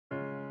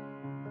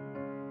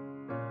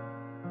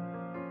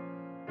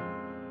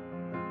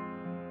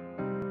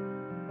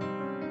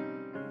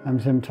I'm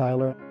Tim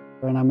Tyler,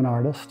 and I'm an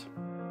artist.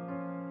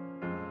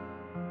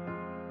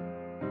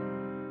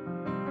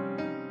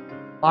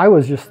 I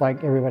was just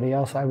like everybody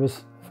else. I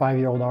was a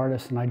 5-year-old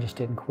artist, and I just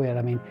didn't quit.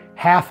 I mean,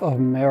 half of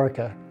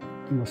America,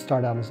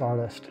 start out as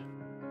artists.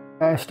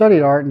 I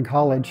studied art in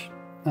college.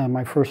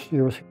 My first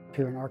year was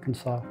here in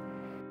Arkansas.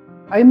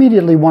 I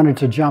immediately wanted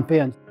to jump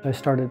in. I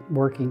started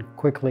working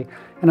quickly,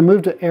 and I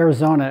moved to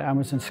Arizona. I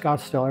was in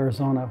Scottsdale,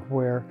 Arizona,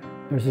 where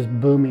there's this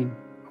booming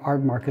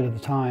art market at the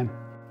time.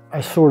 I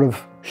sort of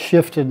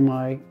shifted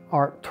my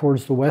art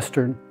towards the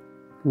Western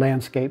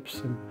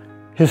landscapes and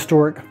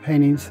historic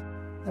paintings.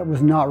 That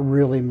was not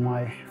really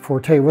my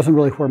forte. It wasn't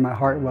really where my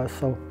heart was.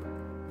 So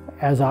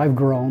as I've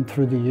grown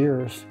through the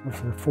years,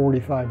 for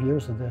 45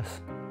 years of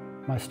this,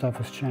 my stuff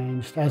has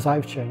changed as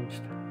I've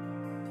changed.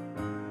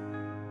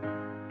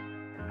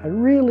 I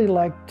really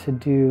like to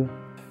do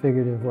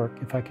figurative work,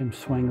 if I can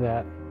swing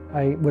that.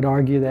 I would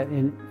argue that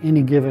in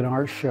any given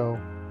art show,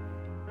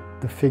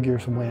 the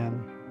figures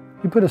win.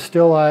 You put a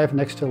still life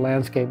next to a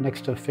landscape,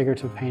 next to a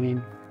figurative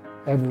painting,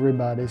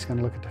 everybody's going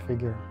to look at the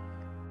figure.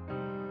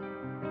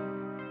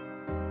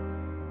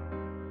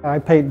 I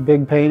paint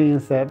big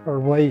paintings that are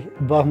way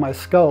above my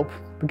scope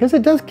because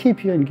it does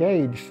keep you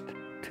engaged.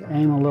 To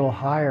aim a little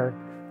higher,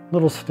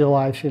 little still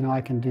lifes, I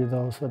can do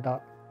those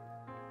without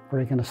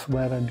breaking a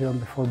sweat. I do them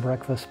before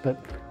breakfast, but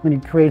when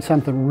you create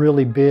something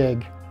really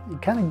big,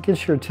 it kind of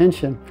gets your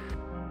attention.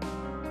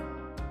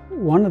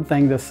 One of the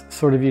things that's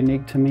sort of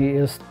unique to me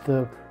is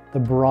the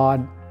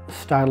broad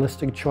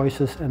stylistic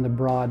choices and the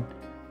broad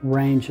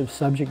range of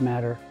subject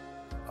matter.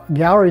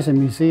 Galleries and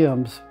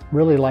museums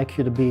really like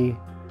you to be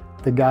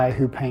the guy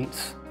who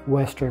paints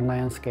Western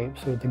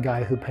landscapes or the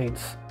guy who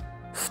paints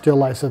still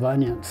lifes of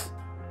onions.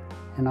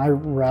 And I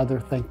rather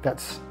think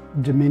that's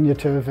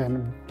diminutive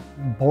and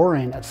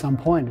boring at some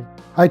point.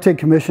 I take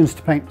commissions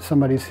to paint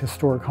somebody's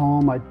historic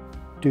home. I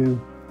do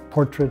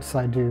portraits,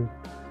 I do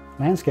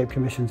landscape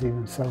commissions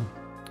even. So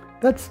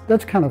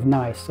that's kind of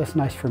nice. That's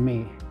nice for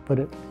me, but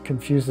it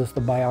confuses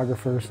the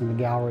biographers and the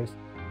galleries.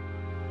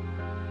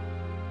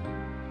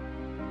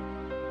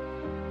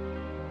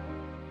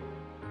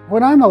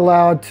 When I'm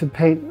allowed to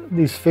paint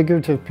these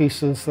figurative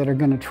pieces that are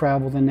going to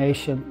travel the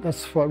nation,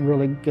 that's what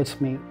really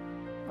gets me.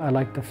 I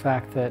like the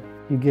fact that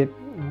you get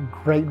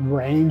great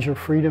range of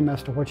freedom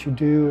as to what you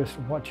do, as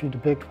to what you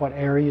depict, what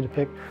area you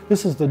depict.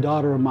 This is the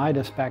daughter of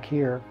Midas back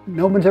here.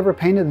 No one's ever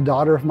painted the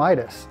daughter of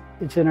Midas.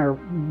 It's in our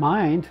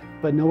mind,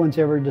 but no one's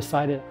ever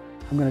decided,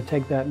 I'm going to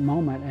take that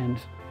moment and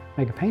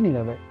make a painting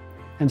of it.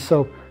 And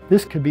so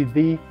this could be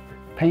the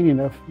painting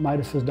of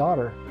Midas's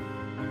daughter.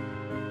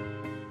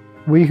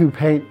 We who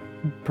paint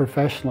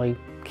professionally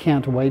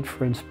can't wait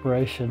for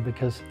inspiration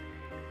because,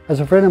 as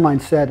a friend of mine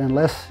said,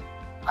 unless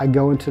I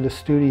go into the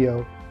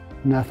studio,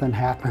 nothing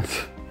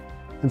happens.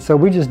 And so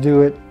we just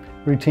do it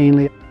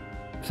routinely.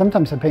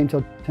 Sometimes I paint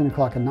until 10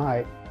 o'clock at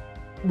night.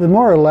 The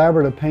more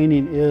elaborate a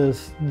painting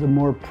is, the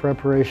more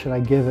preparation I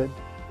give it.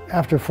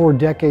 After 4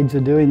 decades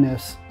of doing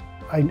this,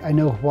 I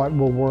know what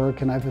will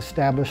work, and I've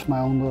established my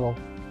own little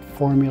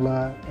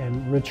formula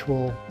and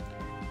ritual.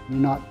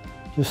 I'm not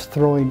just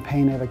throwing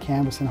paint at a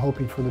canvas and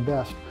hoping for the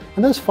best.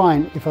 And that's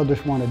fine if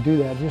others want to do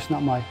that. It's just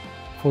not my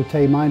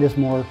forte. Mine is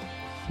more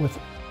with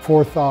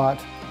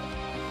forethought.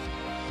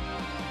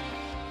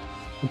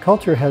 The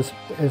culture has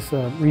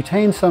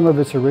retained some of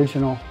its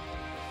original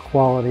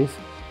qualities,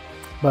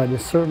 but it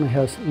certainly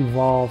has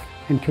evolved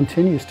and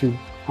continues to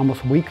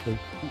almost weekly.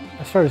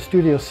 I started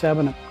Studio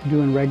 7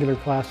 doing regular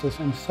classes,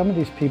 and some of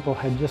these people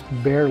had just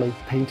barely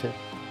painted.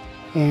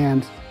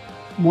 And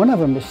one of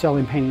them is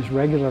selling paintings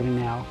regularly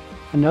now.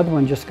 Another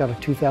one just got a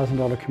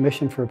 $2,000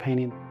 commission for a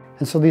painting.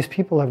 And so these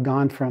people have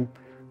gone from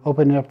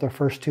opening up their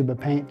first tube of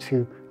paint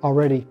to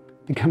already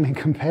becoming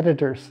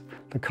competitors.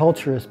 The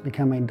culture is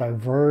becoming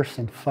diverse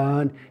and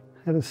fun.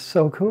 It is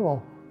so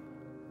cool.